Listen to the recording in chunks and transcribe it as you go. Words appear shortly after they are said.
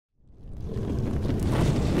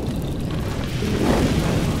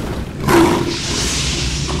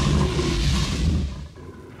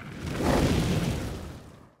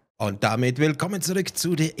Und damit willkommen zurück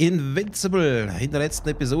zu der Invincible. In der letzten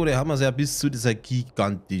Episode haben wir es ja bis zu dieser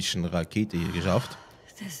gigantischen Rakete hier geschafft.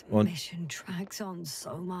 Und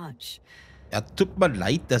ja, tut mir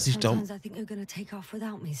leid, dass ich da...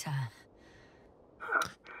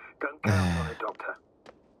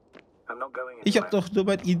 Ich habe doch nur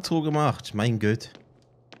mein Intro gemacht, mein Gott.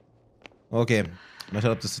 Okay, mal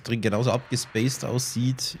schauen, ob das da drin genauso abgespaced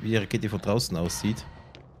aussieht, wie die Rakete von draußen aussieht.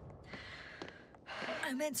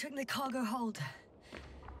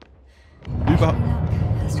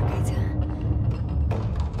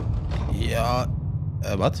 Ja,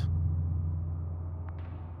 was?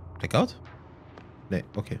 Blackout? Nee,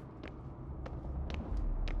 okay.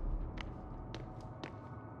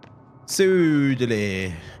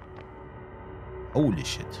 Södele. Holy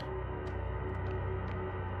shit.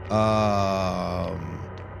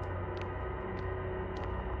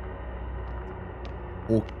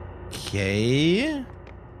 Okay.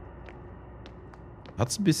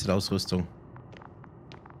 Hat's ein bisschen Ausrüstung.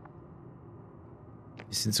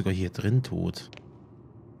 Die sind sogar hier drin tot.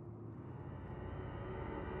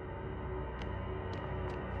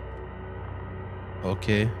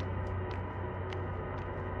 Okay.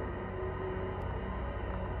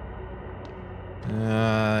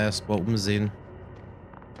 Ja, erstmal umsehen.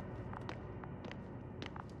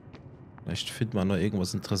 Vielleicht findet man noch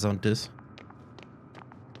irgendwas Interessantes.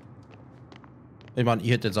 Ich meine,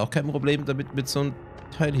 ihr hättet jetzt auch kein Problem damit, mit so einem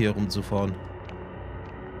Teil hier rumzufahren.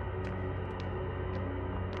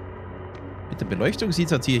 Mit der Beleuchtung sieht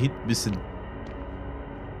es halt hier hinten ein bisschen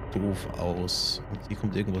doof aus. Und hier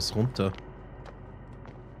kommt irgendwas runter.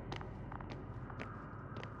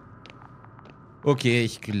 Okay,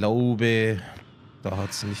 ich glaube, da hat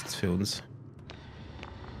es nichts für uns.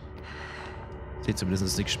 Sieht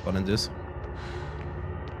zumindest nichts Spannendes.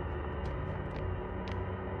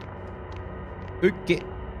 Okay.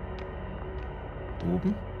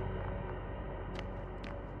 Oben.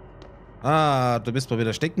 Ah, du bist mal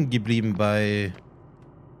wieder stecken geblieben bei...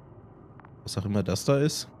 Was auch immer das da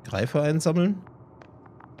ist. Greifer einsammeln.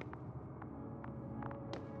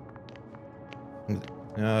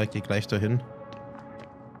 Ja, ich gehe gleich dahin.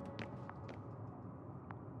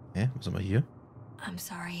 Hä? Was haben wir hier? I'm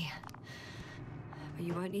sorry. But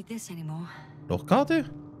you won't need this anymore. Lochkarte?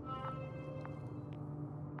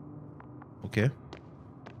 Okay.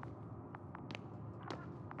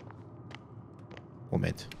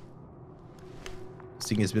 Moment. Das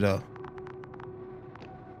Ding ist wieder...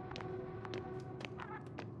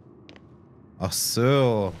 Ach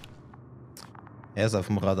so. Er ist auf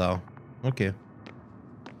dem Radar. Okay.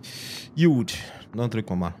 Gut. Dann drücken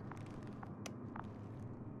wir mal.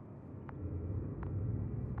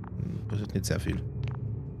 Das ist nicht sehr viel.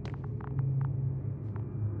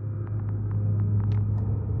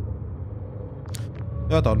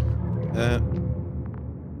 Ja, dann.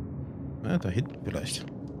 Ja, da hinten vielleicht.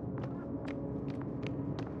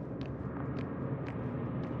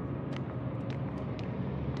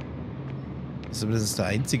 Das ist der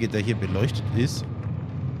einzige, der hier beleuchtet ist.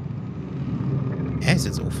 Hä, ist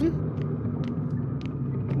jetzt offen?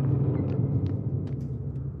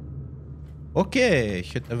 Okay,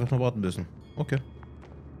 ich hätte einfach noch warten müssen. Okay.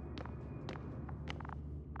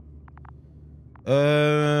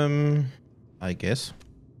 I guess.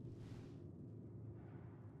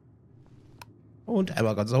 Und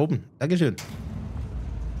einmal ganz nach oben. Dankeschön.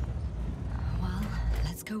 Well,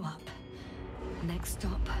 let's go up. Next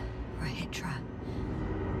stop, Rahitra.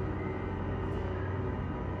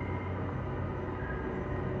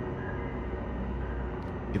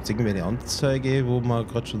 Gibt es irgendwie eine Anzeige, wo wir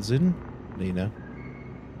gerade schon sind? Nee, ne?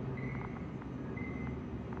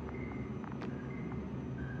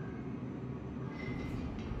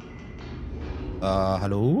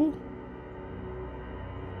 Hallo?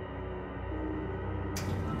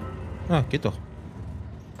 Ah, geht doch.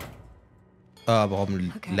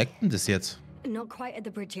 Warum leckt denn das jetzt? Not quite at the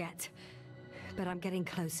bridge yet, but I'm getting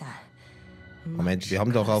closer. Moment, wir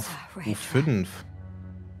haben doch auf U5.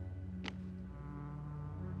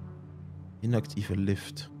 Inaktiver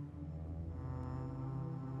Lift.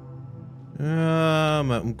 Ja,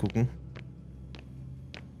 mal umgucken.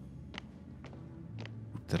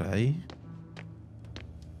 U3.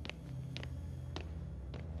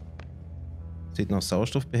 Sieht nach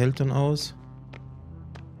Sauerstoffbehältern aus.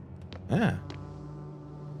 Ah.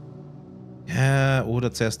 Ja, oder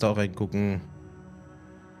zuerst da reingucken.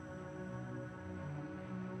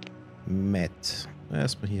 Matt.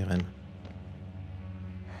 Erstmal hier rein.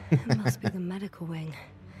 Must be the medical wing.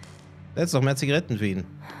 Da ist noch mehr Zigaretten für ihn.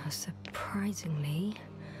 Surprisingly,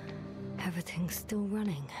 everything's still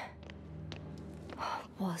running.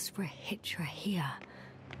 Was Rahitra here?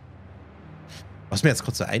 Was mir jetzt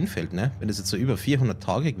gerade so einfällt, ne? Wenn es jetzt so über 400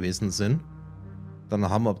 Tage gewesen sind, dann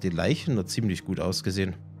haben aber die Leichen noch ziemlich gut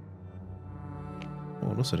ausgesehen.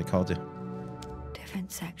 Oh, noch so eine Karte.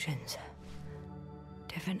 Different sections.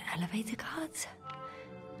 Different elevator cards.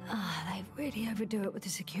 Ah, they really overdo it with the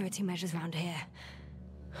security measures around here.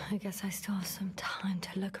 I guess I still have some time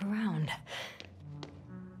to look around.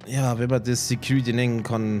 Ja, wenn man das Security nennen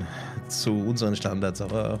kann zu unseren Standards,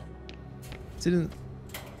 aber das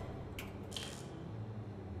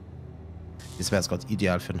wäre jetzt gerade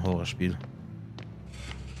ideal für ein Horrorspiel.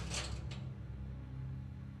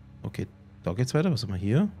 Okay, da geht's weiter. Was haben wir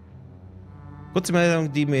hier? Kurze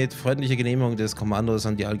Meldung, die mit freundlicher Genehmigung des Kommandos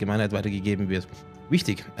an die Allgemeinheit weitergegeben wird.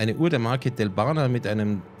 Wichtig, eine Uhr der Marke Delbana mit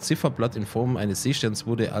einem Zifferblatt in Form eines Seesterns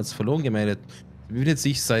wurde als verloren gemeldet. Sie befindet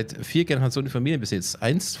sich seit 4 Generationen in Familienbesitz,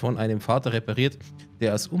 einst von einem Vater repariert,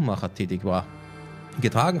 der als Uhrmacher tätig war.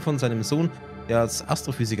 Getragen von seinem Sohn, der als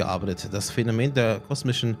Astrophysiker arbeitet. Das Phänomen der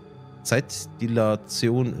kosmischen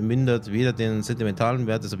Zeitdilation mindert weder den sentimentalen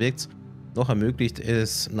Wert des Objekts, noch ermöglicht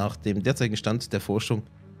es nach dem derzeitigen Stand der Forschung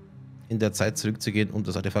in der Zeit zurückzugehen, um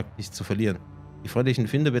das Artefakt nicht zu verlieren. Die freundlichen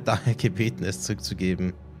Finder wird daher gebeten, es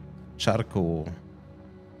zurückzugeben. Charco.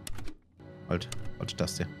 Halt, falsche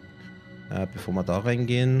Taste. Bevor wir da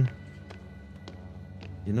reingehen,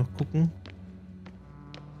 hier noch gucken.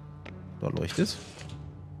 Da leuchtet es.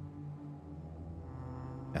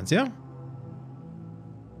 Fernseher?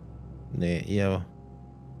 Nee,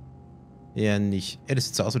 eher nicht. Das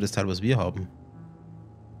sieht so aus wie das Teil, was wir haben.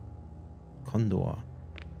 Kondor.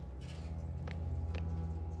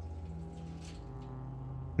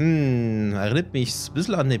 Erinnert mich ein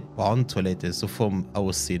bisschen an eine Bahntoilette, so vom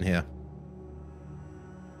Aussehen her.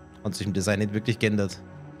 Hat sich im Design nicht wirklich geändert.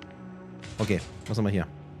 Okay, was haben wir hier?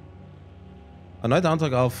 Erneuter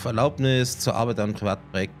Antrag auf Erlaubnis zur Arbeit an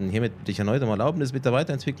Privatprojekten. Hiermit bitte ich erneut um Erlaubnis mit der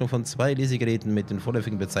Weiterentwicklung von 2 Lesegeräten mit den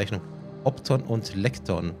vorläufigen Bezeichnungen Opton und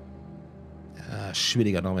Lekton.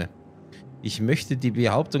 Schwieriger Name. Ich möchte die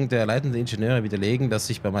Behauptung der leitenden Ingenieure widerlegen, dass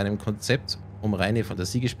sich bei meinem Konzept um reine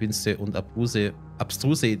Fantasiegespinste und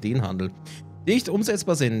abstruse Ideen handelt, die nicht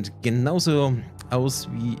umsetzbar sind. Genau aus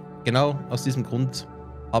diesem Grund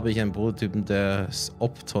habe ich einen Prototypen des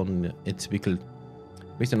Opton entwickelt.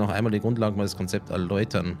 Ich möchte noch einmal die Grundlagen meines Konzepts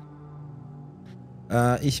erläutern.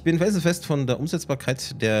 Ich bin felsenfest von der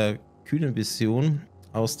Umsetzbarkeit der kühnen Vision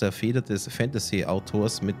aus der Feder des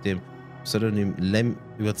Fantasy-Autors mit dem Pseudonym Lem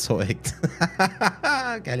überzeugt.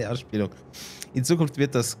 Geile Anspielung. In Zukunft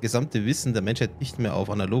wird das gesamte Wissen der Menschheit nicht mehr auf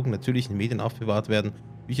analogen, natürlichen Medien aufbewahrt werden.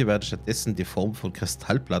 Bücher werden stattdessen die Form von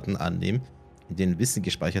Kristallplatten annehmen, in denen Wissen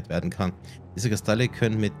gespeichert werden kann. Diese Kristalle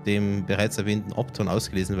können mit dem bereits erwähnten Opton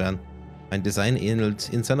ausgelesen werden. Ein Design ähnelt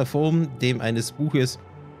in seiner Form dem eines Buches,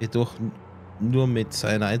 jedoch nur mit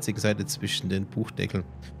einer einzigen Seite zwischen den Buchdeckeln.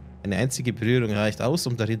 Eine einzige Berührung reicht aus,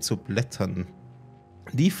 um darin zu blättern.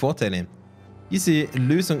 Die Vorteile. Diese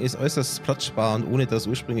Lösung ist äußerst platzsparend, ohne das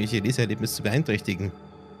ursprüngliche Leseerlebnis zu beeinträchtigen.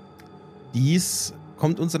 Dies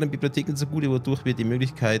kommt unseren Bibliotheken zugute, wodurch wir die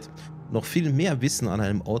Möglichkeit, noch viel mehr Wissen an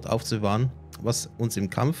einem Ort aufzubewahren, was uns im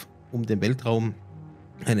Kampf um den Weltraum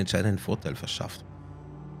einen entscheidenden Vorteil verschafft.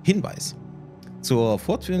 Hinweis. Zur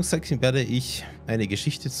Fortführungszeit werde ich eine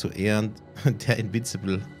Geschichte zu Ehren der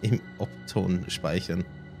Invincible im Opton speichern.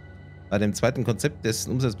 Bei dem zweiten Konzept,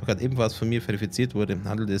 dessen Umsetzbarkeit ebenfalls von mir verifiziert wurde,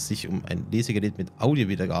 handelt es sich um ein Lesegerät mit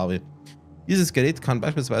Audiowiedergabe. Dieses Gerät kann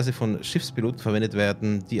beispielsweise von Schiffspiloten verwendet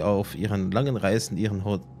werden, die auf ihren langen Reisen ihren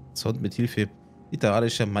Horizont mit Hilfe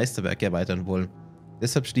literarischer Meisterwerke erweitern wollen.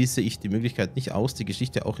 Deshalb schließe ich die Möglichkeit nicht aus, die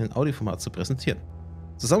Geschichte auch in Audioformat zu präsentieren.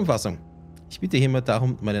 Zusammenfassung. Ich bitte hiermit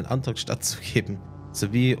darum, meinen Antrag stattzugeben,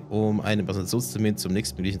 sowie um einen Präsentationstermin zum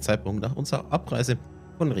nächstmöglichen Zeitpunkt nach unserer Abreise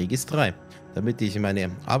von Regis III, damit ich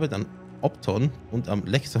meine Arbeit an Opton und am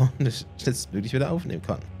Lekton schnellstmöglich wieder aufnehmen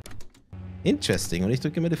kann. Interesting. Und ich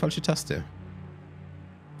drücke mir die falsche Taste.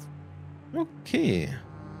 Okay.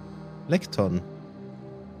 Lekton.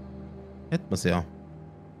 Hätten wir es ja.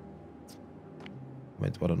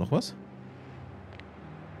 Moment, war da noch was?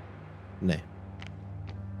 Nee.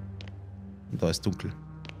 Und da ist dunkel.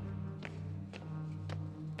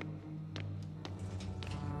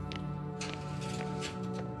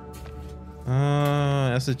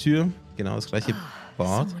 Erste Tür. Genau, das gleiche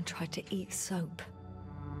Bad.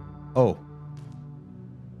 Oh.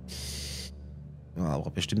 Ja,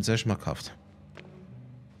 aber bestimmt sehr schmackhaft.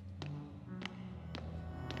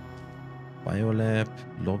 Biolab,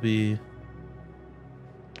 Lobby.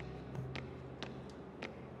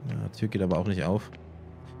 Ja, Tür geht aber auch nicht auf.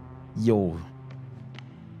 Jo.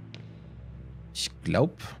 Ich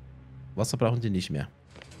glaube, Wasser brauchen die nicht mehr.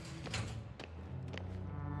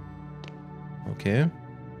 Okay.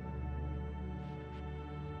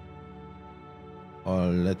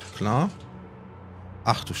 Alles klar.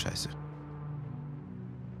 Ach du Scheiße.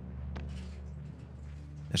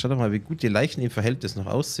 Ja, schau doch mal, wie gut die Leichen im Verhältnis noch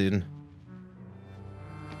aussehen.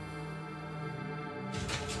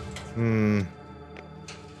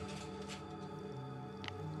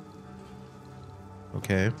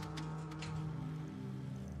 Okay.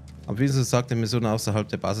 Am wenigsten sagt der Mission außerhalb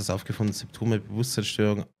der Basis aufgefunden, Symptome,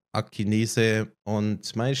 Bewusstseinsstörung, Akinese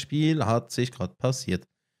und mein Spiel hat sich gerade passiert.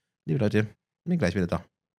 Liebe Leute, bin gleich wieder da.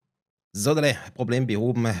 So, Problem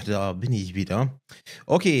behoben, da bin ich wieder.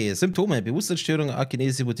 Okay, Symptome, Bewusstseinsstörung,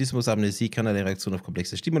 Akinese, Mutismus, Amnesie, keinerlei Reaktion auf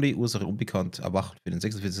komplexe Stimuli, Ursache unbekannt, erwacht für den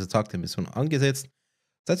 46. Tag der Mission angesetzt.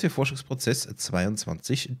 Zeit für Forschungsprozess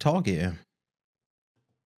 22 Tage.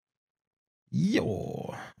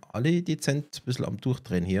 Jo, alle dezent ein bisschen am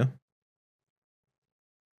Durchdrehen hier.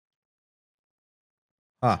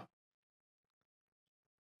 Ah.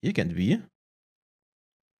 Irgendwie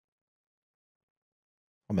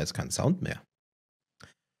haben wir jetzt keinen Sound mehr.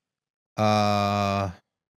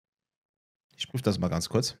 Ich prüfe das mal ganz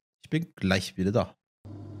kurz. Ich bin gleich wieder da.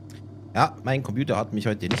 Ja, mein Computer hat mich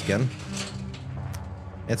heute nicht gern.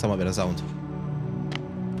 Jetzt haben wir wieder Sound.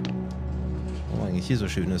 Oh, eigentlich hier so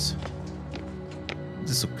schön ist.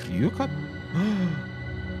 Das ist so Kryo gehabt?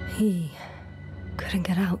 He couldn't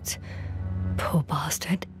get out. Poor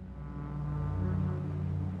bastard.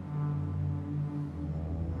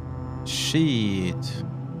 Shit.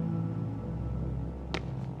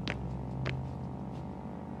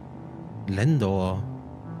 Lendor.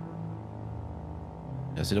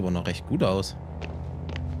 Das sieht aber noch recht gut aus.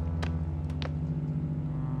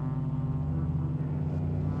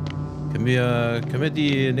 Können wir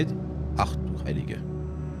die nicht... Ach du Heilige.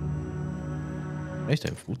 Kann ich da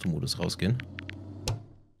im Fotomodus rausgehen?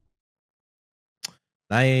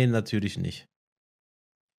 Nein, natürlich nicht.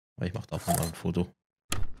 Aber ich mache davon mal ein Foto.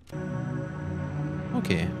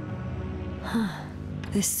 Okay. Huh.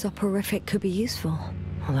 This soporific could be useful,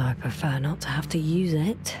 although I prefer not to have to use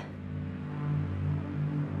it.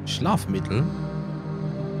 Schlafmittel?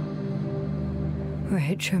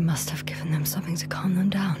 Richard must have given them something to calm them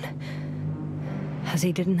down, as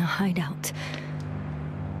he did in the hideout.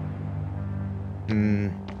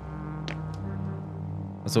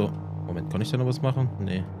 Also, Moment, kann ich da noch was machen?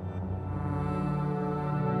 Nee.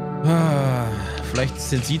 Ah, vielleicht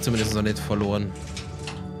sind sie zumindest noch nicht verloren.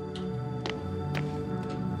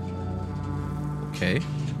 Okay.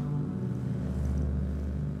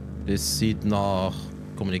 Das sieht nach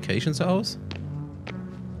Communications aus.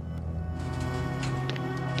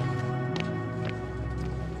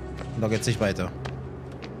 Und da geht's nicht weiter.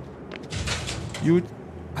 Gut.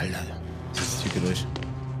 Alter, das ist tückisch.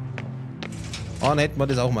 Oh, ne, hätten wir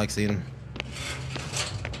das auch mal gesehen.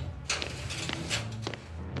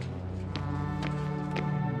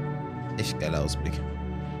 Echt geiler Ausblick.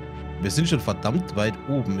 Wir sind schon verdammt weit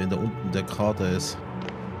oben, wenn da unten der Krater ist.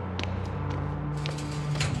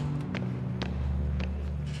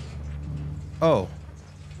 Oh.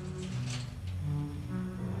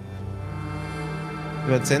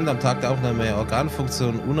 Patient am Tag der Aufnahme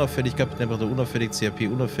Organfunktion unauffällig, Körpertemperatur unauffällig,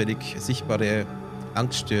 CRP unauffällig, sichtbare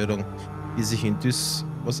Angststörung, die sich in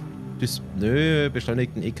Dyspnoe,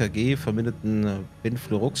 beschleunigten EKG, verminderten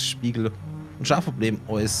Benfluorox-Spiegel und Schlafproblemen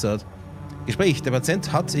äußert. Gespräch. Der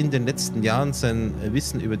Patient hat in den letzten Jahren sein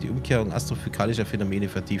Wissen über die Umkehrung astrophysikalischer Phänomene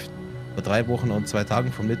vertieft. Vor 3 Wochen und 2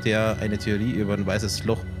 Tagen formulierte er eine Theorie über ein weißes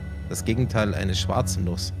Loch, das Gegenteil eines schwarzen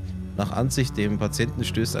Lochs. Nach Ansicht dem Patienten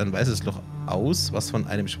stößt ein weißes Loch aus, was von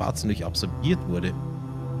einem schwarzen Loch absorbiert wurde.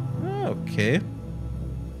 Ah, okay.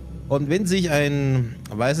 Und wenn sich ein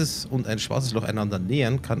weißes und ein schwarzes Loch einander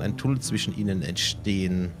nähern, kann ein Tunnel zwischen ihnen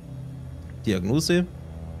entstehen. Diagnose: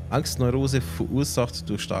 Angstneurose verursacht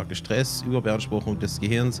durch starken Stress, Überbeanspruchung des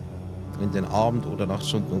Gehirns in den Abend- oder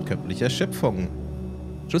Nachtstunden und körperliche Erschöpfung.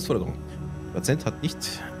 Schlussfolgerung: Der Patient hat nicht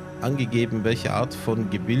angegeben, welche Art von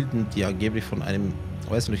Gebilden, die angeblich von einem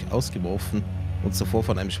weißen Loch ausgeworfen und zuvor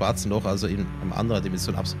von einem schwarzen Loch, also in einer anderen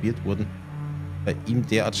Dimension, absorbiert wurden, bei ihm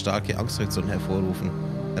derart starke Angstreaktionen hervorrufen.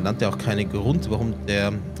 Er nannte auch keinen Grund, warum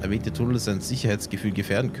der erwähnte Tunnel sein Sicherheitsgefühl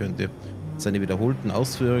gefährden könnte. Seine wiederholten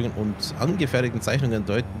Ausführungen und angefertigten Zeichnungen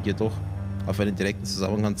deuten jedoch auf einen direkten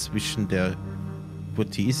Zusammenhang zwischen der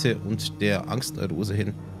Hypothese und der Angstneurose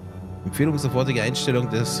hin. Empfehlung: sofortige Einstellung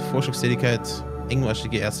des Forschungstätigkeit,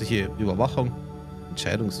 engmaschige ärztliche Überwachung,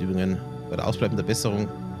 Entscheidungsübungen bei der Ausbleiben der Besserung,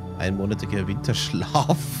 einmonatiger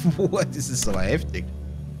Winterschlaf. Das ist aber heftig.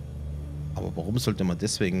 Aber warum sollte man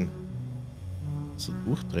deswegen so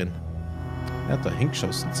durchdrehen? Er hat da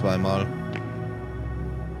hingeschossen 2-mal.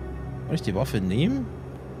 Kann ich die Waffe nehmen?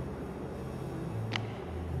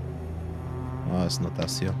 Ah, ist nur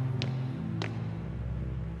das hier.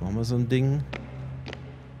 Haben wir so ein Ding.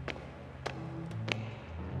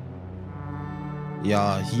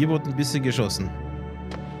 Ja, hier wurde ein bisschen geschossen.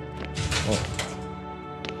 Oh.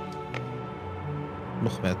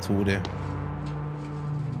 Noch mehr Tode.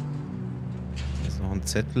 Hier ist noch ein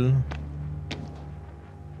Zettel.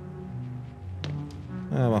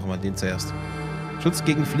 Ja, machen wir den zuerst. Schutz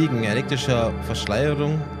gegen Fliegen, elektrischer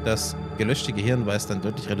Verschleierung. Das gelöschte Gehirn weist dann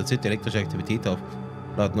deutlich reduzierte elektrische Aktivität auf.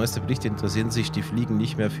 Laut neuester Berichte interessieren sich die Fliegen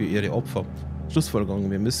nicht mehr für ihre Opfer.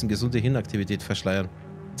 Schlussfolgerung, wir müssen gesunde Hirnaktivität verschleiern.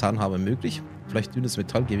 Zahnhabe möglich, vielleicht dünnes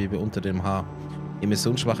Metallgewebe unter dem Haar.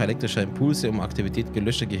 Emissionsschwache elektrische Impulse, um Aktivität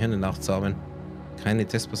gelöschter Gehirne nachzuahmen. Keine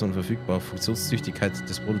Testperson verfügbar. Funktionstüchtigkeit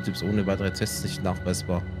des Prototyps ohne weitere Tests nicht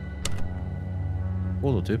nachweisbar.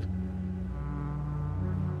 Prototyp?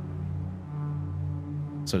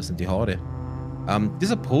 So, das sind die Haare.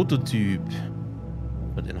 Dieser Prototyp.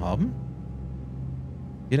 Wir den haben?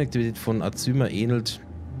 Die Hirnaktivität von Azyma ähnelt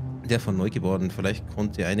der von Neugeborenen. Vielleicht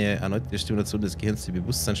konnte eine erneute Stimulation des Gehirns die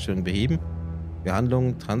Bewusstseinsstörung beheben.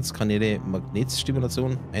 Behandlung, transkranielle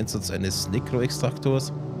Magnetstimulation, Einsatz eines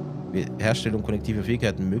Nekroextraktors, Herstellung konnektiver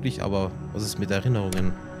Fähigkeiten möglich, aber was ist mit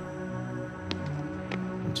Erinnerungen?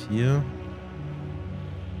 Und hier...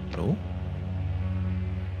 Hallo?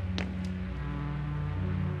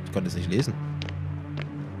 Ich konnte es nicht lesen.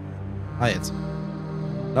 Ah, jetzt.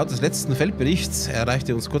 Laut des letzten Feldberichts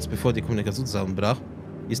erreichte uns kurz bevor die Kommunikation zusammenbrach,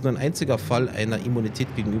 ist nur ein einziger Fall einer Immunität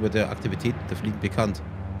gegenüber der Aktivitäten der Fliegen bekannt.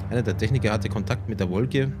 Einer der Techniker hatte Kontakt mit der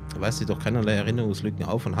Wolke, weist jedoch keinerlei Erinnerungslücken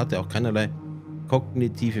auf und hatte auch keinerlei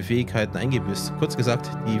kognitive Fähigkeiten eingebüßt. Kurz gesagt,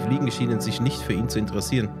 die Fliegen schienen sich nicht für ihn zu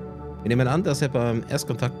interessieren. Wir nehmen an, dass er beim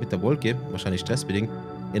Erstkontakt mit der Wolke, wahrscheinlich stressbedingt,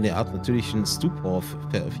 in eine Art natürlichen Stupor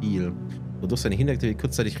verfiel, wodurch seine Hirnaktivität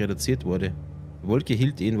kurzzeitig reduziert wurde. Die Wolke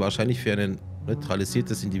hielt ihn wahrscheinlich für ein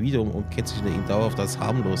neutralisiertes Individuum und kennzeichnete ihn dauerhaft als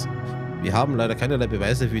harmlos. Wir haben leider keinerlei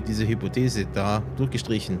Beweise für diese Hypothese da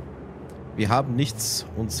durchgestrichen. Wir haben nichts,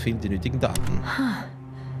 uns fehlen die nötigen Daten. Huh.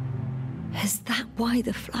 Is that why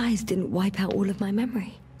the flies didn't wipe out all of my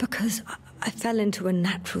memory? Because I fell into a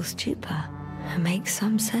natural stupor. It makes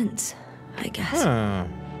some sense, I guess. Ah.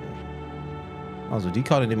 Also die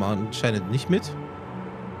Karte nehmen wir anscheinend nicht mit.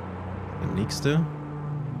 Der nächste.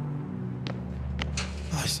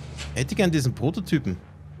 Oh, ich hätte gern diesen Prototypen.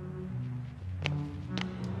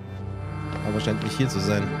 Aber scheint nicht hier zu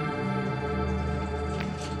sein.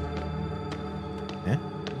 Hä?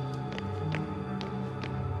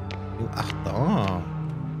 Ach, da.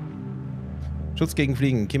 Schutz gegen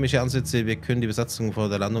Fliegen. Chemische Ansätze. Wir können die Besatzung vor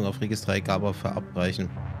der Landung auf Regis III Gaba verabreichen.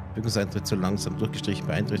 Wirkungseintritt zu langsam durchgestrichen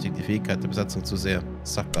beeinträchtigt die Fähigkeit der Besatzung zu sehr.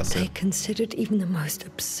 Sackgasse. They considered even the most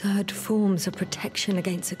absurd forms of protection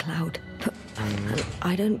against a cloud. But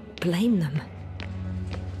I don't blame them.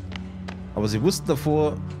 Aber sie wussten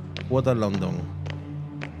davor, vor der Landung.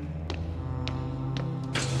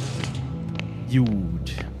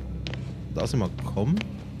 Gut. Da sind wir gekommen.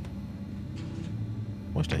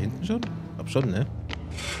 War ich da hinten schon? Ich glaub schon, ne?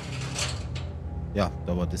 Ja,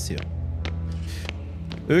 da war das hier.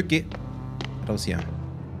 Okay. Raus hier.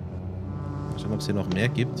 Schauen, ob es hier noch mehr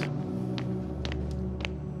gibt.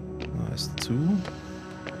 Da ist zu.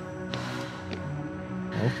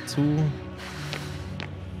 Auch zu.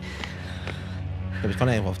 Ich glaube, ich kann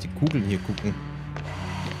einfach auf die Kugeln hier gucken.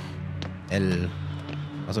 L.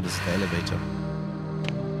 Achso, das ist der Elevator.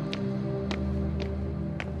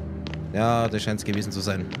 Ja, das scheint es gewesen zu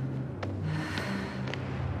sein.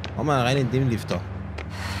 Machen wir rein in den Lifter.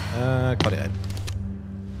 Gerade rein.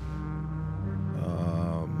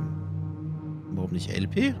 Warum nicht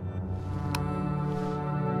LP?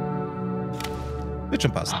 Wird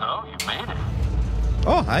schon passen.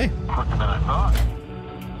 Oh, hi.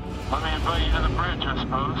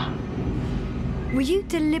 Were you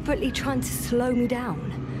deliberately trying to slow me down?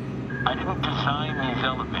 I didn't design these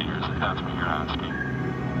elevators, if that's what you're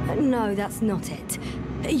asking. No, that's not it.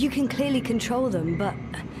 You can clearly control them, but...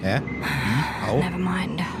 Hä? Wie? Au. Never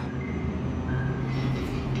mind.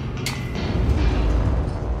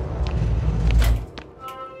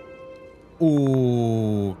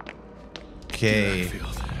 Okay.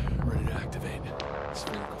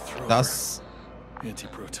 Das...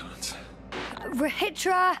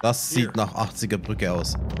 Das sieht nach 80er Brücke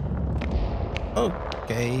aus.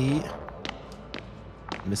 Okay.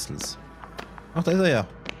 Missiles. Ach, da ist er ja.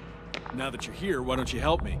 Now that you're here, why don't you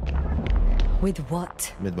help me? With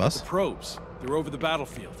what? Mit was? The probes. They're over the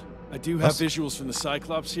battlefield. I do have visuals from the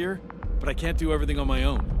Cyclops here, but I can't do everything on my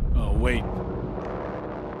own. Oh, wait.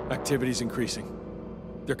 Activity's increasing.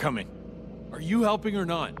 They're coming. Are you helping or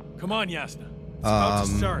not? Come on, Yasna. It's about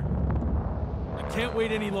to start. I can't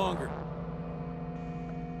wait any longer.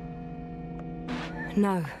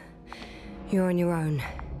 No. You're on your own.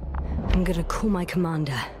 I'm gonna call my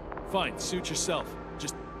commander. Fine, suit yourself.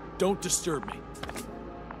 Just don't disturb me.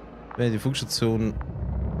 Die Funkstation.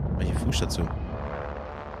 Welche Funkstation?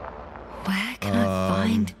 Where can I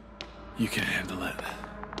find? You can handle it.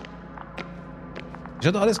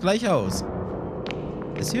 Schaut doch alles gleich aus.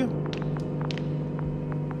 Das hier?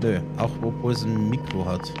 Nö, auch obwohl es ein Mikro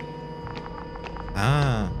hat.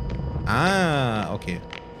 Okay.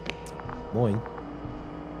 Moin.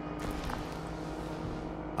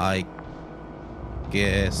 I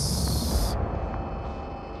guess.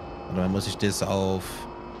 Oder muss ich das auf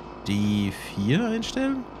die 4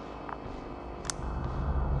 einstellen?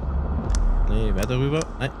 Nee, weiter rüber.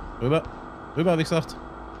 Nein, rüber. Rüber, habe ich gesagt.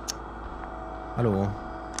 Hallo.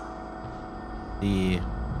 Die.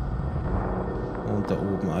 Und da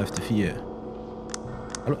oben auf die 4.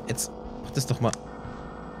 Hallo, jetzt mach das doch mal.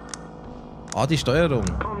 Ah, die Steuerung.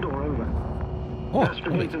 Condor, over. Oh,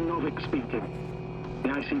 Astrogator Novik speaking. The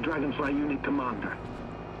IC Dragonfly Unit Commander.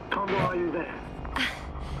 Condor, are you there?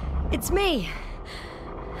 It's me.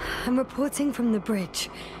 I'm reporting from the bridge.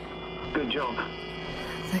 Good job.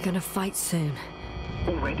 They're gonna fight soon.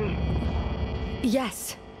 Already?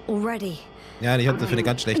 Yes, already. Ja, ich habe dafür eine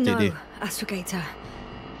ganz schlechte Idee. No, Astrogator.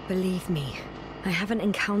 Believe me, I haven't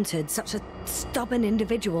encountered such a stubborn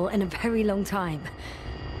individual in a very long time.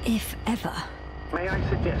 If ever. May I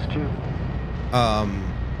suggest you?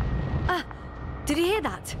 Did you hear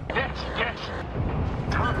that? Yes, yes.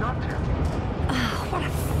 It's hard not to. Oh, what a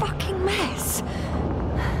fucking mess.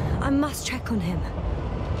 I must check on him.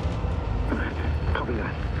 Copy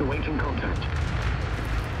that. Awaiting contact.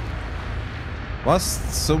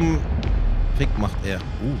 Was zum Fick macht er?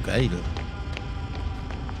 Geil.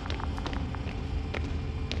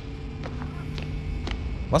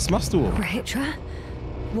 Was machst du? Rahitra?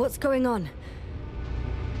 What's going on?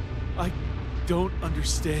 I don't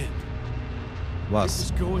understand. It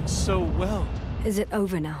Was? was going so well. Is it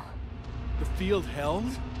over now? The field held?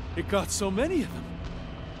 It got so many of them.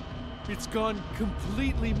 It's gone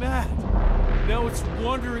completely mad. Now it's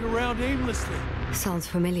wandering around aimlessly. Sounds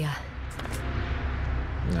familiar.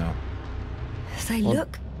 Ja. They Und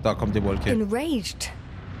look da kommt die Wolke. enraged.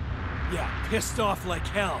 Yeah, pissed off like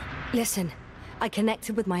hell. Listen, I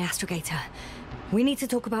connected with my astrogator. We need to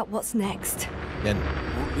talk about what's next. Ja,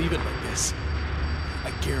 Won't leave it like this.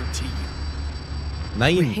 I guarantee you.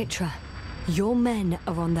 nein. Rahitra, your men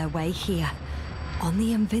are on their way here. On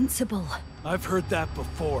the Invincible. I've heard that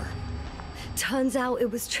before. Turns out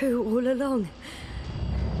it was true all along.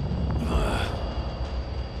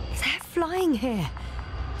 They're flying here.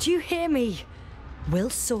 Do you hear me? We'll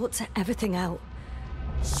sort everything out.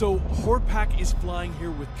 So, Horpak is flying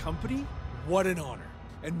here with company? What an honor.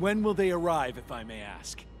 And when will they arrive, if I may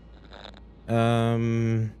ask?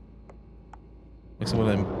 Ich mal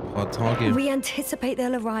ein paar Tage. We anticipate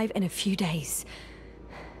they'll arrive in a few days.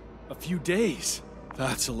 A few days?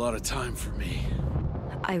 That's a lot of time for me.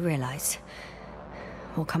 I realize.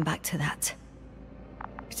 We'll come back to that.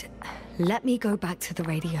 Let me go back to the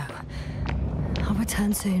radio. I'll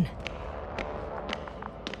return soon.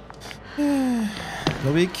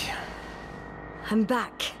 Novik, I'm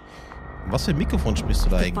back. was für ein Mikrofon sprichst du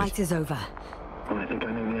da The eigentlich? fight is over. Well, I think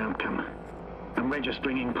I know the outcome. I'm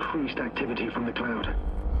registering increased activity from the cloud.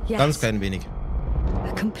 Ganz Yes, klein wenig.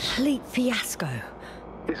 a complete fiasco.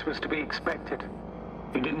 This was to be expected.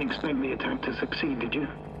 You didn't expect the attack to succeed, did you?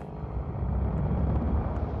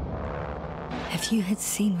 If you had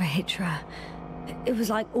seen Rahitra, it was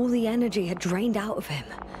like all the energy had drained out of him.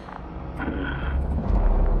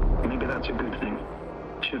 Maybe that's a good thing.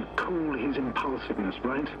 Should cool his impulsiveness,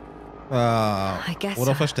 right? I guess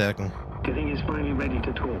Oder so. verstärken. Do you think he's finally ready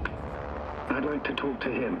to talk? I'd like to talk to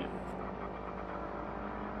him.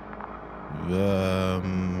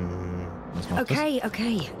 Was macht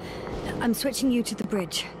Okay. I'm switching you to the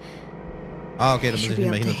bridge. das? Okay, dann I muss should ich be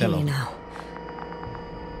nicht mehr able hin to und her hear you laufen. now.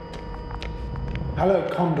 Hello,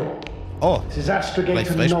 Condor. Oh, This is gleich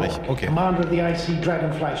Astrogator Freisprech. Novik, Okay. commander of the IC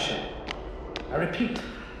Dragonfly ship. I repeat,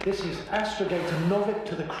 this is Astrogator Novik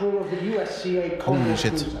to the crew of the USCA Condor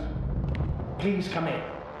shit. cruiser. Please come in.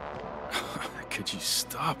 Could you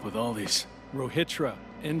stop with all these? Rohitra,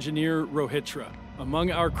 Engineer Rohitra.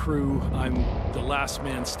 Among our crew, I'm the last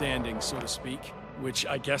man standing, so to speak, which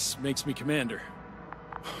I guess makes me commander.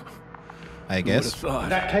 I Who would have guess. In thought?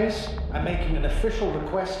 that case, I'm making an official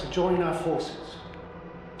request to join our forces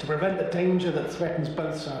to prevent the danger that threatens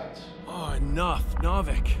both sides. Oh, enough,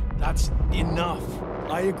 Novik. That's enough.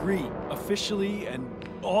 I agree, officially, and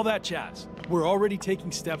all that jazz. We're already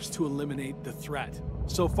taking steps to eliminate the threat.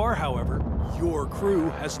 So far, however, your crew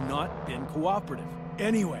has not been cooperative.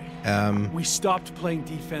 Anyway, we stopped playing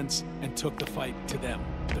defense and took the fight to them.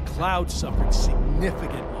 The Cloud suffered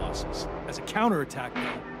significant losses. As a counterattack,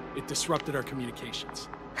 though, it disrupted our communications.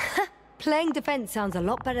 Playing defense sounds a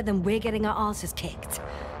lot better than we're getting our asses kicked.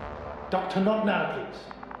 Doctor, not now, please.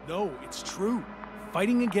 No, it's true.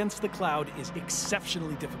 Fighting against the Cloud is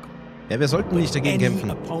exceptionally difficult. Ja, wir sollten nicht dagegen kämpfen.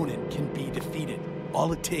 Any opponent can be defeated.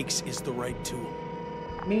 All it takes is the right tool.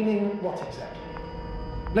 Meaning what exactly?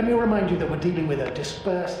 Let me remind you that we're dealing with a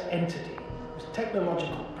dispersed entity whose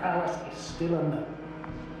technological prowess is still unknown.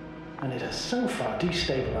 And it has so far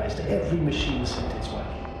destabilized every machine sent its way.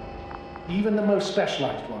 Even the most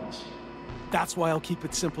specialized ones. That's why I'll keep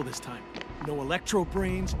it simple this time. No electro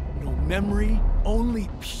brains, no memory, only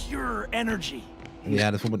pure energy.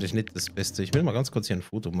 Ja, das ist vermutlich nicht das Beste. Ich will mal ganz kurz hier ein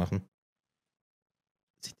Foto machen.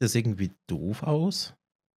 Sieht das irgendwie doof aus?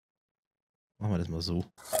 Machen wir das mal so.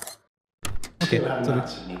 Okay, zurück.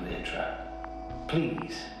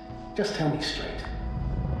 Please, just tell me straight.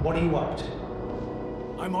 What are you up to?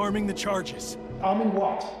 I'm arming the charges. Arming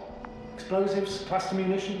what? Explosives, cluster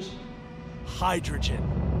munitions? Hydrogen.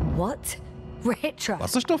 What? Rehitra?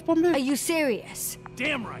 Wasserstoffbombe? Are you serious?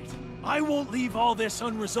 Damn right. I won't leave all this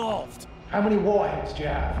unresolved. How many warheads do you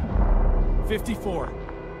have? 54.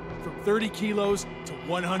 From 30 kilos to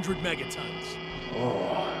 100 megatons.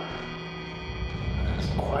 Oh. That's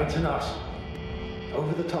quite an arsenal.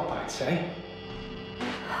 Over the top, I'd say.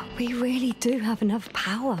 We really do have enough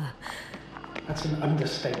power. That's an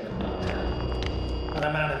understatement, Doctor. An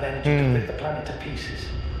amount of energy to rip the planet to pieces.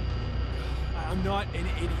 I'm not an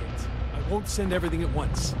idiot. I won't send everything at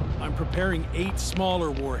once. I'm preparing 8 smaller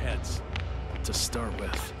warheads to start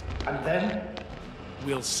with. And then?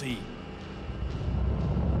 We'll see.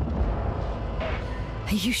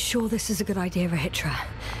 Are you sure this is a good idea, Rehitra?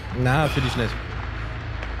 Na, finde ich nicht.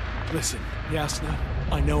 Listen, Yasna,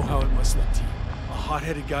 I know how it must look to you. A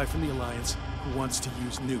hot-headed guy from the Alliance who wants to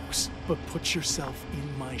use nukes. But put yourself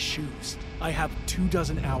in my shoes. I have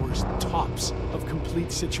 24 hours tops of complete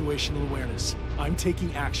situational awareness. I'm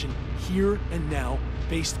taking action here and now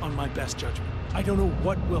based on my best judgment. I don't know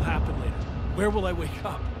what will happen later. Where will I wake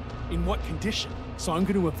up? In what condition? So I'm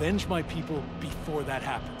going to avenge my people before that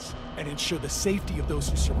happens and ensure the safety of those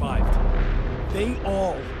who survived. They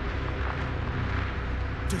all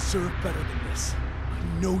deserve better than this.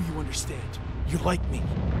 I know you understand. You're like me.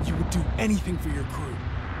 You would do anything for your crew.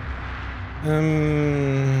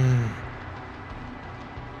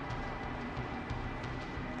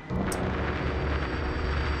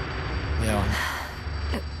 Ja.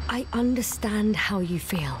 Look, I understand how you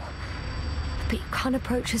feel. But you can't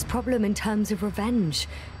approach this problem in terms of revenge.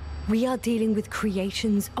 We are dealing with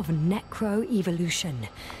creations of necro-evolution.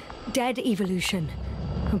 Dead evolution.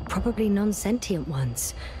 And probably non-sentient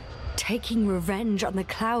ones. Taking revenge on the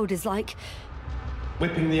Cloud is like...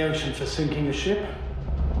 Whipping the ocean for sinking a ship?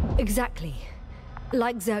 Exactly.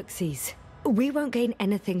 Like Xerxes. We won't gain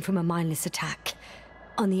anything from a mindless attack.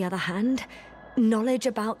 On the other hand, knowledge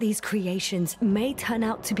about these creations may turn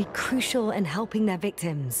out to be crucial in helping their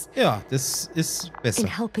victims. Ja, das ist besser. In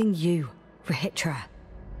helping you, Rehitra.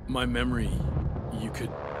 My memory, you could...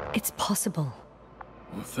 It's possible.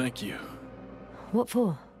 Well, thank you. What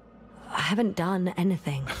for? I haven't done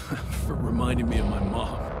anything. For reminding me of my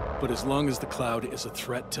mom. But as long as the Cloud is a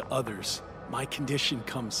threat to others, my condition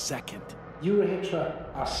comes second. You,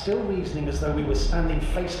 Rehitra, are still reasoning as though we were standing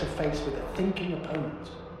face to face with a thinking opponent.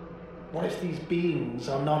 What if these beings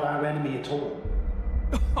are not our enemy at all?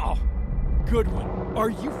 Oh, good one. Are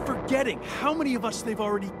you forgetting how many of us they've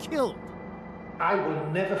already killed? I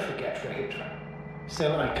will never forget, Rehitra.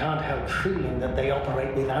 Still, I can't help feeling that they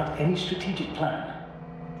operate without any strategic plan.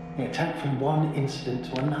 They attack from one incident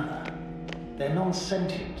to another. They're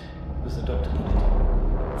non-sentient, as the doctor put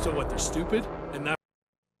it. So what, they're stupid? And that...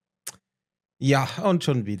 Ja, und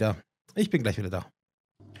schon wieder. Ich bin gleich wieder da.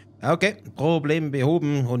 Okay, Problem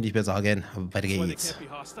behoben und ich würde sagen, weiter Why they geht's. can't be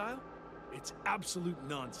hostile? It's absolute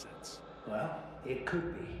nonsense. Well, it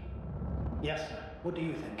could be. Yasna, what do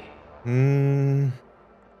you think?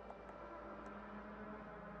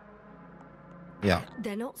 Ja.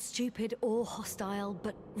 They're not stupid or hostile,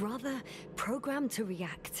 but rather programmed to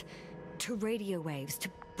react. To radio waves, to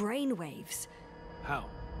brain waves. How?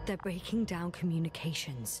 They're breaking down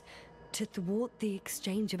communications. To thwart the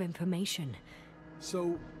exchange of information.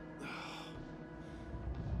 So...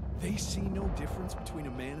 they see no difference between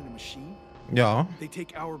a man and a machine? Ja. They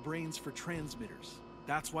take our brains for transmitters.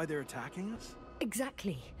 That's why they're attacking us?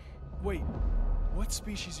 Exactly. Wait, what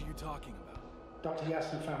species are you talking about? Dr.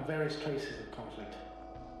 Yasna found various traces of conflict,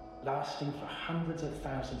 lasting for hundreds of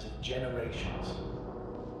thousands of generations.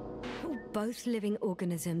 both living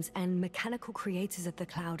organisms and mechanical creators of the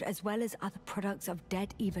cloud, as well as other products of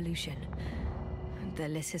dead evolution. The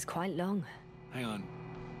list is quite long. Hang on.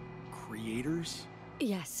 Creators?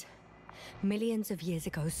 Yes. Millions of years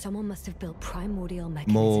ago, someone must have built primordial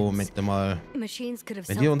mechanisms. Moment mal. Machines could have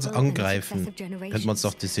Wenn die uns angreifen, successive könnte man uns generations.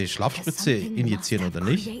 doch diese Schlafspritze Something injizieren, must oder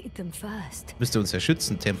have nicht? created them first. Müsste uns ja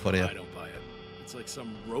schützen, I temporär. don't buy it. It's like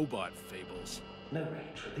some robot fables. No,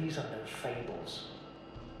 Rachel, these are no fables.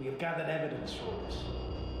 We have gathered evidence for this.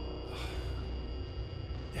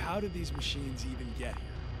 How did these machines even get here?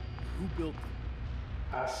 Who built them?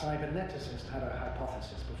 Our cyberneticist had a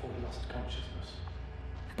hypothesis before he lost consciousness.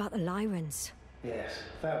 About the Lyrans. Yes,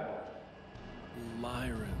 that one.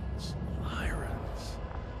 Lyrans.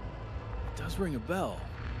 It does ring a bell.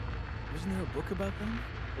 Wasn't there a book about them?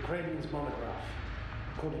 The Cranian's monograph.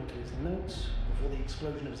 According to his notes, before the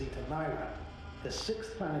explosion of Zeta Lyra, the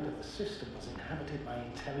sixth planet of the system was inhabited by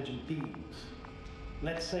intelligent beings.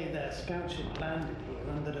 Let's say their scout ship landed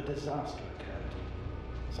here and that a disaster occurred.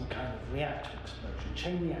 Some kind of reactor explosion,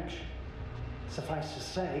 chain reaction. Suffice to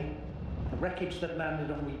say, the wreckage that landed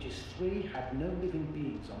on Regis III had no living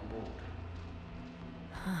beings on board.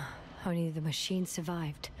 Only the machine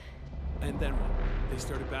survived. And then what? They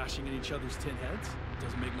started bashing in each other's tin heads?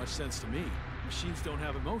 Doesn't make much sense to me. Machines don't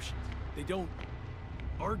have emotions. They don't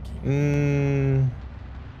argue.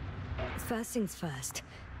 First things first.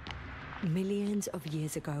 Millions of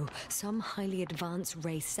years ago, some highly advanced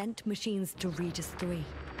race sent machines to Regis III.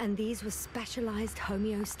 And these were specialized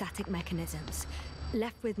homeostatic mechanisms,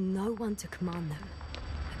 left with no one to command them.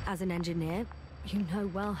 As an engineer, you know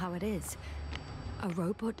well how it is. A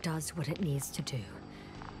robot does what it needs to do,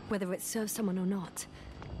 whether it serves someone or not.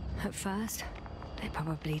 At first, they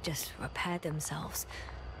probably just repaired themselves,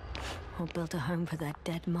 or built a home for their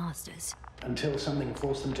dead masters. Until something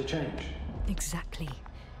forced them to change. Exactly.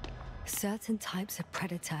 Certain types of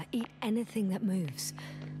predator eat anything that moves.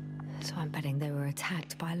 So I'm betting they were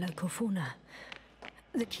attacked by a local fauna.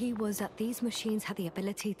 The key was that these machines had the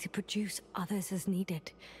ability to produce others as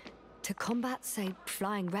needed. To combat, say,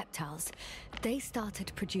 flying reptiles, they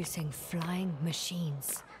started producing flying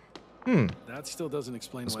machines. That still doesn't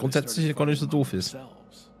explain Das why they grundsätzlich started gar nicht so fighting doof among ist.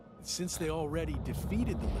 themselves. Since they already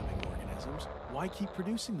defeated the living organisms, why keep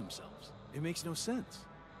producing themselves? It makes no sense.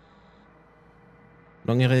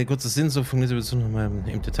 Lange Rede, kurzer Sinn, so funktioniert es nochmal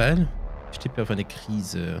im Detail. Ich tippe auf eine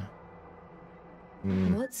Krise.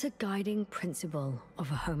 What's a guiding principle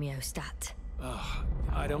of a homeostat?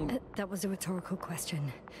 I don't... That was a rhetorical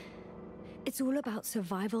question. It's all about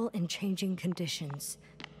survival in changing conditions,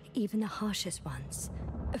 even the harshest ones.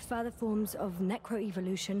 Further forms of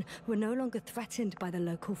necroevolution were no longer threatened by the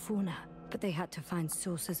local fauna, but they had to find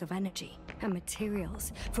sources of energy and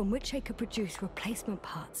materials from which they could produce replacement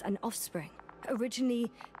parts and offspring.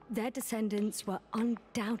 Originally, their descendants were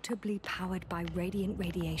undoubtedly powered by radiant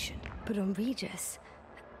radiation, but on Regis,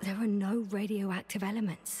 there are no radioactive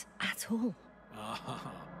elements at all.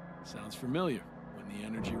 Sounds familiar. When the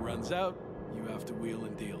energy runs out, you have to wheel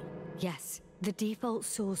and deal. Yes, the default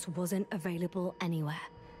source wasn't available anywhere,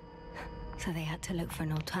 so they had to look for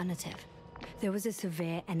an alternative. There was a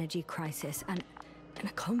severe energy crisis and a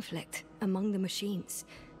conflict among the machines.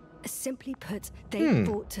 Simply put, they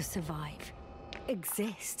fought to survive.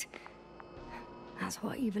 Exist. That's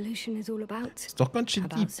what evolution is all about. Ist doch ganz schön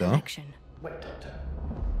About deep, da. selection. Wait, Doctor.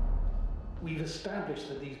 We've established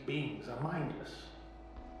that these beings are mindless.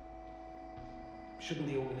 Shouldn't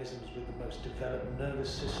the organisms with the most developed nervous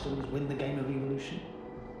systems win the game of evolution?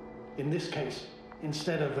 In this case,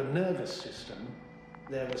 instead of a nervous system,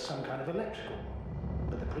 there was some kind of electrical one,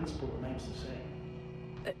 but the principle remains the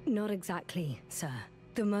same. Not exactly, sir.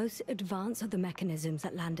 The most advanced of the mechanisms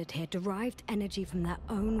that landed here derived energy from their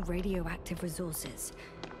own radioactive resources.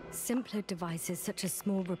 Simpler devices such as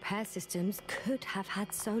small repair systems could have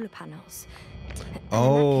had solar panels. And in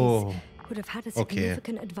that case, would have had a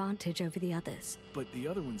significant advantage over the others. But the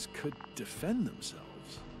other ones could defend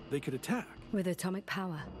themselves. They could attack. With atomic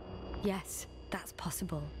power, yes, that's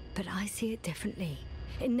possible. But I see it differently.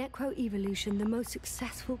 In necroevolution, the most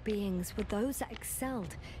successful beings were those that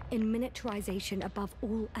excelled in miniaturization above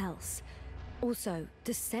all else. Also,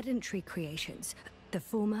 the sedentary creations. The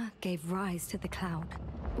former gave rise to the cloud,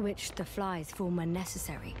 which the flies form when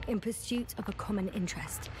necessary in pursuit of a common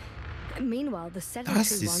interest. Meanwhile, the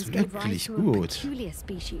sedentary ones gave rise to a peculiar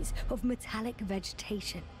species of metallic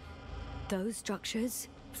vegetation. Those structures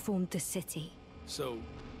formed the city. So,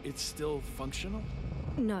 it's still functional?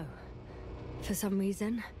 No. For some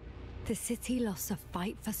reason, the city lost a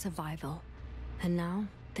fight for survival. And now,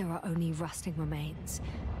 there are only rusting remains.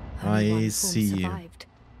 Only one form survived.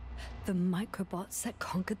 The microbots that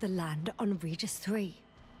conquered the land on Regis III.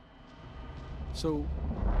 So,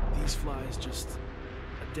 these flies just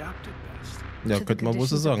adapted best. Ja, To the könnte man wohl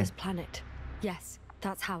so conditions of sagen. this planet. Yes,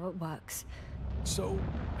 that's how it works. So,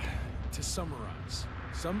 to summarize,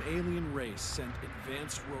 some alien race sent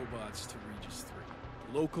advanced robots to Regis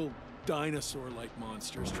III. Local dinosaur-like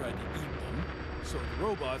monsters tried to eat them, so the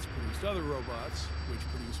robots produced other robots, which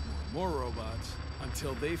produced more and more robots,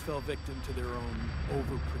 until they fell victim to their own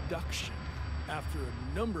overproduction. After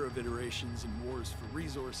a number of iterations and wars for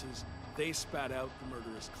resources, they spat out the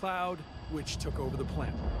murderous cloud, which took over the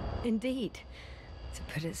planet. Indeed. To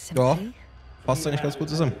put it Ja, simply, passt eigentlich ganz gut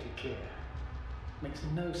zusammen. Makes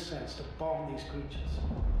no sense to bomb these creatures.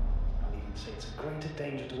 I'll even say it's a greater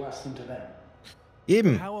danger to us than to them.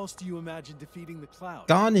 Eben, How else do you imagine defeating the cloud?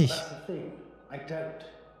 gar nicht. That's the thing. I don't.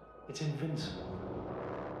 It's invincible.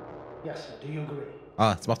 Yasna, do you agree?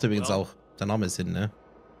 Ah, das macht übrigens auch der Name Sinn, ne?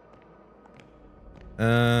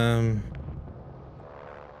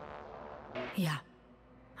 yeah.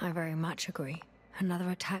 I very much agree. Another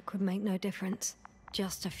attack would make no difference.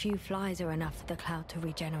 Just a few flies are enough for the cloud to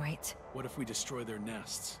regenerate. What if we destroy their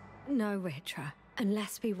nests? No, Ritra.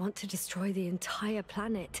 Unless we want to destroy the entire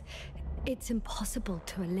planet, it's impossible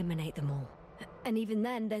to eliminate them all. And even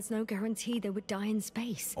then, there's no guarantee they would die in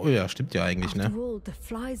space. Oh ja, stimmt ja eigentlich, ne? After all, the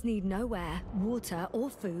flies need no air, water, or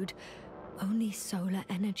food, only solar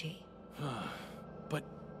energy. But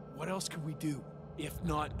what else could we do, if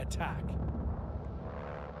not attack?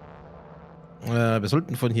 Wir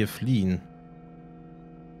sollten von hier fliehen.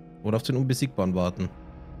 Oder auf den Unbesiegbaren warten.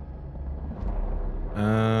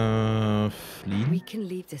 We Fliehen? can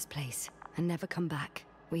leave this place and never come back.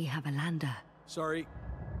 We have a lander. Sorry,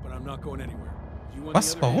 but I'm not going anywhere. You on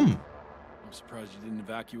Was? the other Warum? hand? I'm surprised you didn't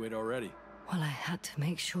evacuate already. Well, I had to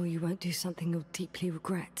make sure you won't do something you'll deeply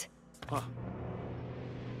regret. Huh.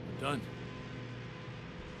 We're done.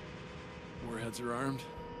 Warheads are armed.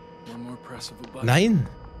 One more press of a button. Nein!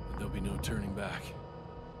 And there'll be no turning back.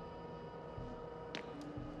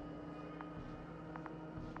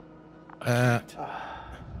 I can't.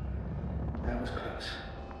 That was close.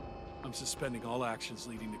 I'm suspending all actions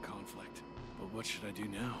leading to conflict. But what should I do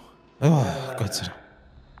now? Oh, Gott sei Dank.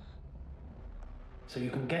 So you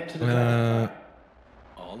can get to the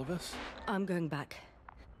All of us? I'm going back.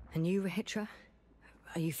 And you, Rahitra?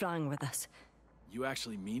 Are you flying with us? You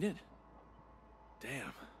actually mean it?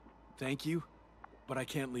 Damn. Thank you. But I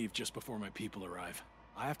can't leave just before my people arrive.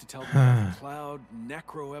 I have to tell them about the cloud,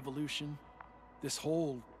 necroevolution, this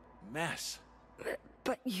whole mess.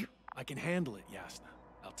 But you... I can handle it, Yasna.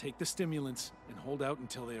 I'll take the stimulants and hold out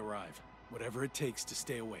until they arrive. Whatever it takes to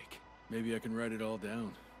stay awake. Maybe I can write it all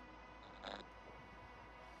down.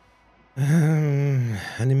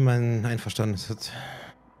 Nimm mein Einverständnis.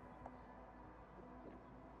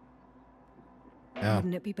 Ja.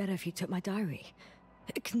 Wouldn't it be better if you took my diary?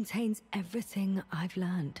 It contains everything I've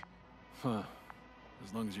learned. Huh.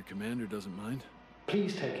 As long as your commander doesn't mind.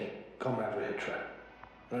 Please take it, Comrade Rahitra.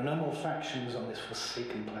 There are no more factions on this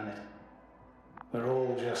forsaken planet. We're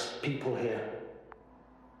all just people here.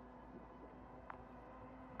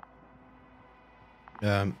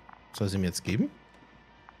 Soll sie mir jetzt geben?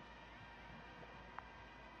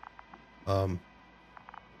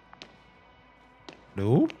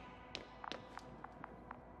 Hallo?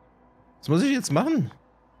 Was muss ich jetzt machen?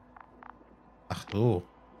 Ach so.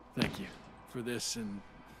 Thank you for this and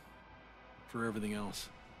for everything else.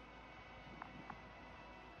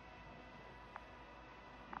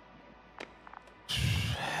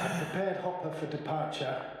 I've prepared Hopper for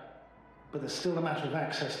departure, but there's still a matter of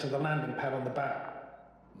access to the landing pad on the bow.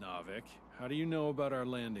 Navik, how do you know about our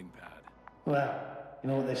landing pad? Well, you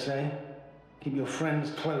know what they say? Keep your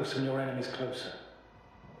friends close and your enemies closer.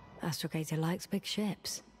 Astrogator likes big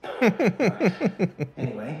ships.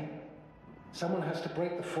 Anyway, someone has to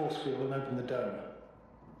break the force field and open the dome.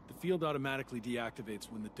 The field automatically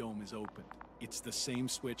deactivates when the dome is opened. It's the same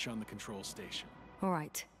switch on the control station. All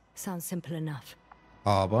right. Sounds simple enough.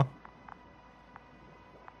 Aber.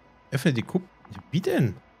 Öffne die Kuppel. Wie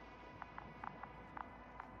denn?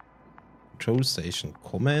 Control Station.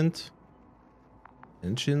 Command.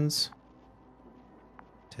 Engines.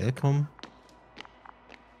 Telcom.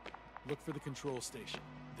 Look for the control station.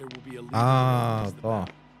 There will be a lever Ah, that da.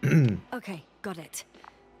 opens the Okay, got it.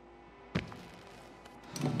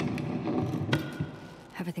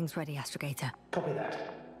 Everything's ready, Astrogator. Copy that.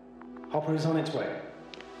 Hopper is on its way.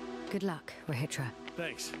 Good luck, Rahitra.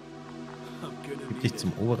 Thanks. I'm gonna Dich need zum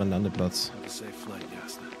it. oberen Landeplatz. Have a safe flight,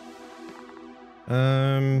 Yasna.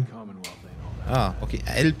 Commonwealth ain't all that. Okay.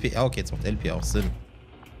 LP. Okay, jetzt macht LP auch Sinn.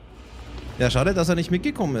 Ja, schade, dass er nicht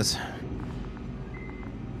mitgekommen ist.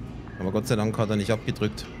 Aber Gott sei Dank hat er nicht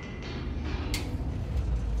abgedrückt.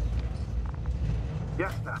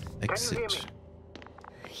 Yasna, can you hear Exit.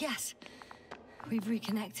 me? Yes. We've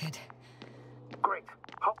reconnected. Great.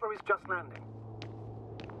 Hopper is just landing.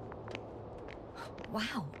 Wow,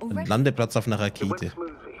 Ein already? Landeplatz auf einer It went Rakete.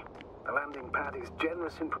 smoothly. The landing pad is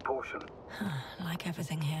generous in proportion. Like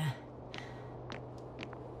everything here.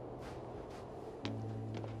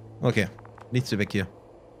 Okay, nichts wie weg hier.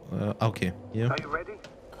 Okay, hier. Are you ready?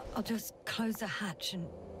 I'll just close the hatch and...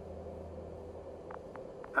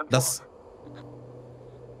 And Das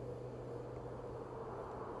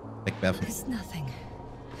wegwerfen. It's nothing.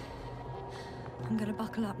 I'm gonna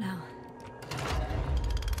buckle up now.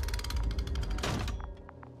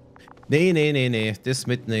 Nee, nee, nee, nee. Das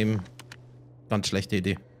mitnehmen. Ganz schlechte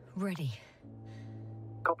Idee. Ready.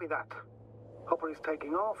 Copy that. Hopper is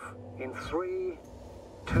taking off in 3,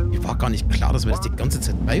 2. Mir war gar nicht klar, dass wir das die ganze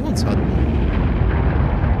Zeit bei uns hatten.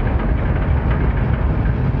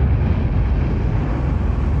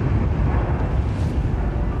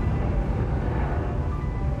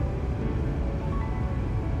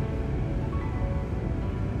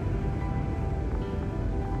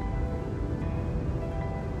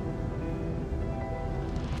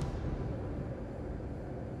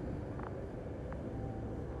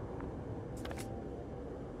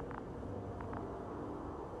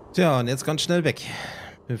 Tja, und jetzt ganz schnell weg,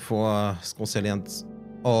 bevor das große lernt.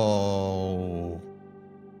 Oh.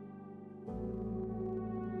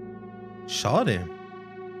 Schade.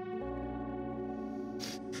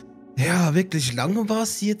 Ja, wirklich lange war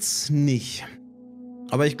es jetzt nicht.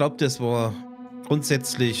 Aber ich glaube, das war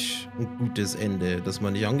grundsätzlich ein gutes Ende, dass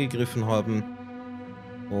wir nicht angegriffen haben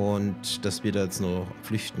und dass wir da jetzt noch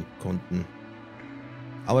flüchten konnten.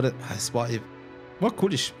 Aber es war ein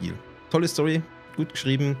cooles Spiel. Tolle Story. Gut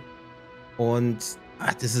geschrieben und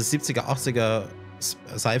dieses 70er, 80er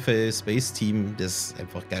Sci-Fi-Space-Team, das ist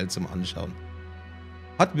einfach geil zum Anschauen.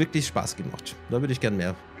 Hat wirklich Spaß gemacht. Da würde ich gerne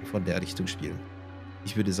mehr von der Richtung spielen.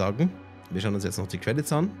 Ich würde sagen, wir schauen uns jetzt noch die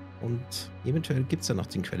Credits an und eventuell gibt es ja nach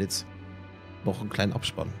den Credits noch einen kleinen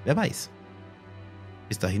Abspann. Wer weiß.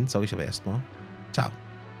 Bis dahin sage ich aber erstmal ciao.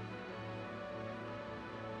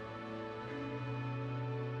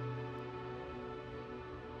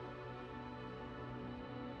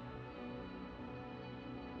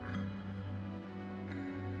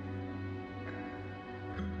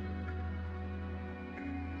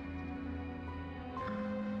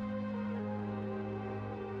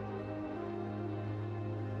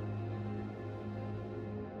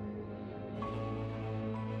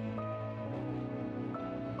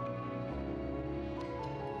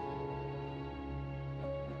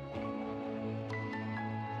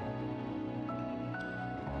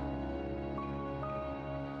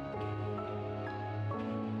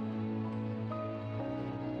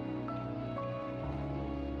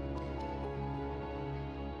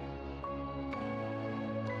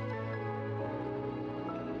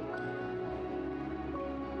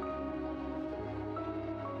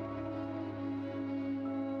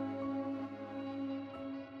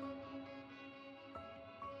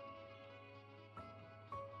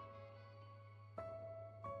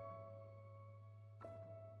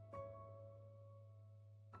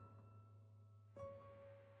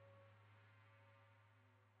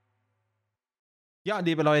 Ja,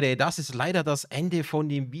 liebe Leute, das ist leider das Ende von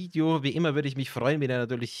dem Video. Wie immer würde ich mich freuen, wenn ihr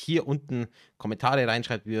natürlich hier unten Kommentare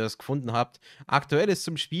reinschreibt, wie ihr es gefunden habt. Aktuelles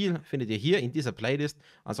zum Spiel findet ihr hier in dieser Playlist.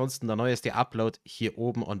 Ansonsten der neueste Upload hier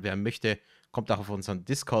oben und wer möchte, kommt auch auf unseren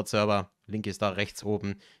Discord-Server. Link ist da rechts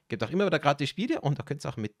oben. Gibt auch immer wieder gratis Spiele und da könnt ihr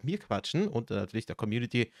auch mit mir quatschen und natürlich der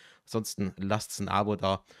Community. Ansonsten lasst ein Abo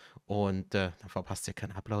da und dann verpasst ihr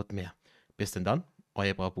keinen Upload mehr. Bis denn dann,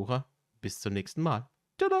 euer Bravura. Bis zum nächsten Mal.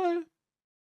 Tada!